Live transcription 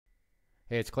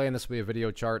Hey, it's Clay, and this will be a video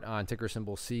chart on ticker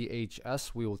symbol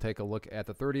CHS. We will take a look at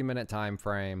the 30-minute time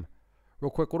frame. Real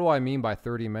quick, what do I mean by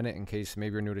 30-minute in case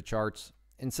maybe you're new to charts?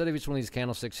 Instead of each one of these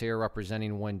candlesticks here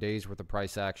representing 1 day's worth of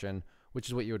price action, which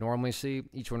is what you would normally see,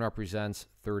 each one represents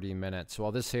 30 minutes. So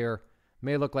while this here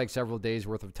may look like several days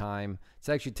worth of time, it's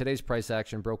actually today's price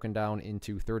action broken down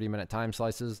into 30-minute time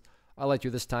slices. I like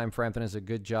you this time frame that does a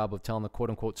good job of telling the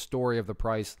quote-unquote story of the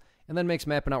price and then makes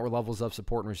mapping out where levels of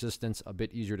support and resistance a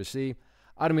bit easier to see.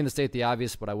 I don't mean to state the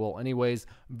obvious, but I will anyways.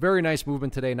 Very nice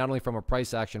movement today, not only from a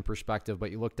price action perspective, but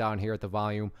you look down here at the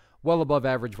volume, well above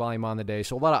average volume on the day.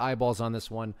 So a lot of eyeballs on this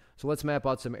one. So let's map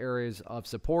out some areas of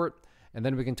support, and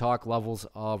then we can talk levels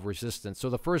of resistance. So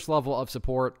the first level of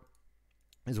support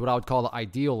is what I would call the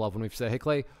ideal level. When we say, hey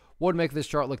Clay, what would make this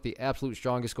chart look the absolute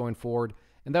strongest going forward?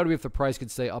 And that would be if the price could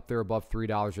stay up there above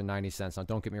 $3.90. Now,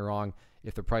 don't get me wrong.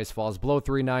 If the price falls below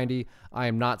 $3.90, I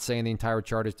am not saying the entire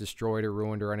chart is destroyed or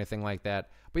ruined or anything like that.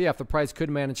 But yeah, if the price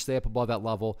could manage to stay up above that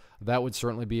level, that would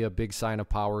certainly be a big sign of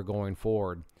power going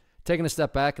forward. Taking a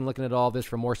step back and looking at all this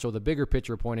from more so the bigger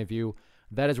picture point of view,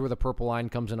 that is where the purple line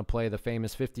comes into play, the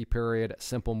famous 50-period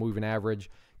simple moving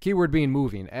average. Keyword being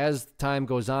moving. As time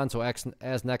goes on, so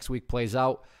as next week plays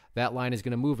out, that line is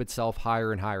going to move itself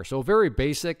higher and higher. So a very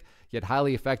basic yet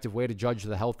highly effective way to judge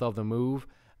the health of the move.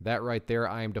 That right there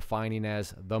I am defining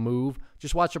as the move.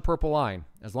 Just watch the purple line.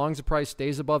 As long as the price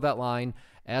stays above that line,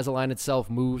 as the line itself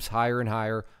moves higher and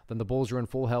higher, then the bulls are in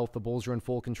full health, the bulls are in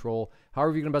full control.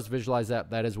 However you can best visualize that,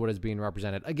 that is what is being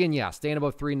represented. Again, yeah, staying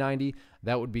above 390,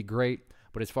 that would be great.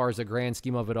 But as far as the grand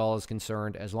scheme of it all is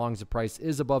concerned, as long as the price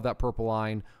is above that purple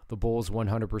line, the bulls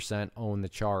 100% own the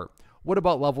chart. What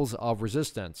about levels of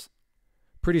resistance?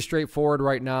 Pretty straightforward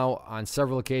right now. On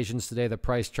several occasions today, the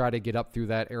price tried to get up through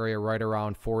that area right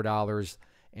around $4.10.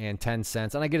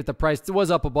 And I get it, the price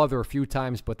was up above there a few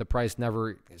times, but the price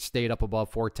never stayed up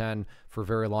above $4.10 for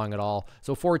very long at all.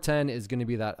 So $4.10 is going to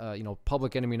be that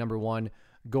public enemy number one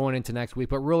going into next week.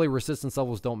 But really, resistance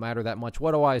levels don't matter that much.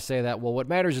 What do I say that? Well, what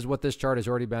matters is what this chart has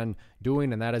already been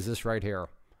doing, and that is this right here.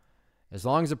 As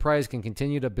long as the price can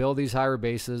continue to build these higher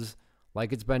bases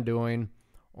like it's been doing,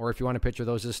 or if you want to picture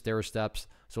those as stair steps.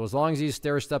 So as long as these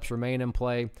stair steps remain in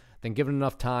play, then given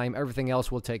enough time, everything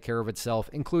else will take care of itself,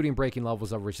 including breaking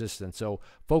levels of resistance. So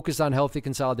focus on healthy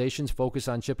consolidations, focus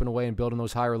on chipping away and building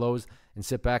those higher lows, and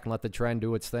sit back and let the trend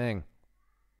do its thing.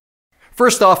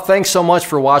 First off, thanks so much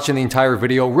for watching the entire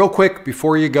video. Real quick,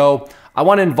 before you go, I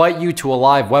want to invite you to a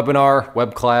live webinar,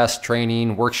 web class,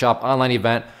 training, workshop, online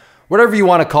event, whatever you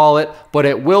want to call it, but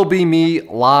it will be me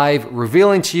live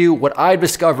revealing to you what I've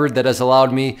discovered that has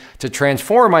allowed me to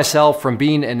transform myself from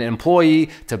being an employee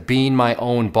to being my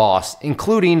own boss,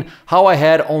 including how I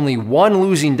had only one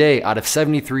losing day out of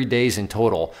 73 days in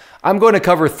total. I'm going to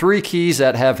cover 3 keys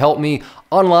that have helped me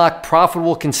unlock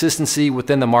profitable consistency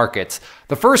within the markets.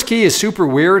 The first key is super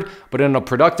weird, but in a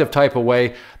productive type of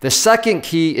way. The second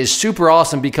key is super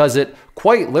awesome because it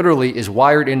quite literally is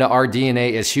wired into our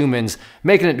DNA as humans,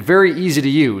 making it very easy to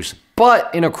use.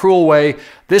 But in a cruel way,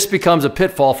 this becomes a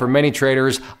pitfall for many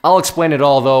traders. I'll explain it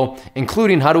all though,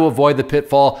 including how to avoid the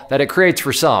pitfall that it creates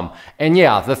for some. And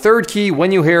yeah, the third key,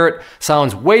 when you hear it,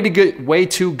 sounds way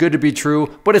too good to be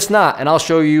true, but it's not, and I'll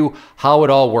show you how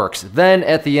it all works. Then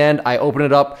at the end, I open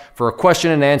it up for a question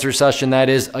and answer session that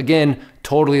is, again,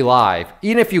 totally live.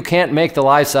 Even if you can't make the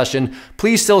live session,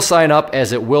 please still sign up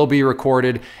as it will be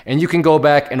recorded, and you can go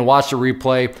back and watch the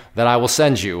replay that I will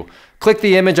send you. Click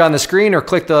the image on the screen or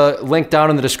click the link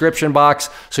down in the description box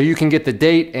so you can get the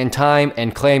date and time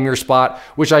and claim your spot,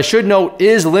 which I should note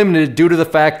is limited due to the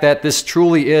fact that this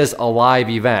truly is a live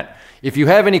event. If you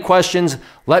have any questions,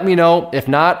 let me know. If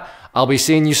not, I'll be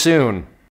seeing you soon.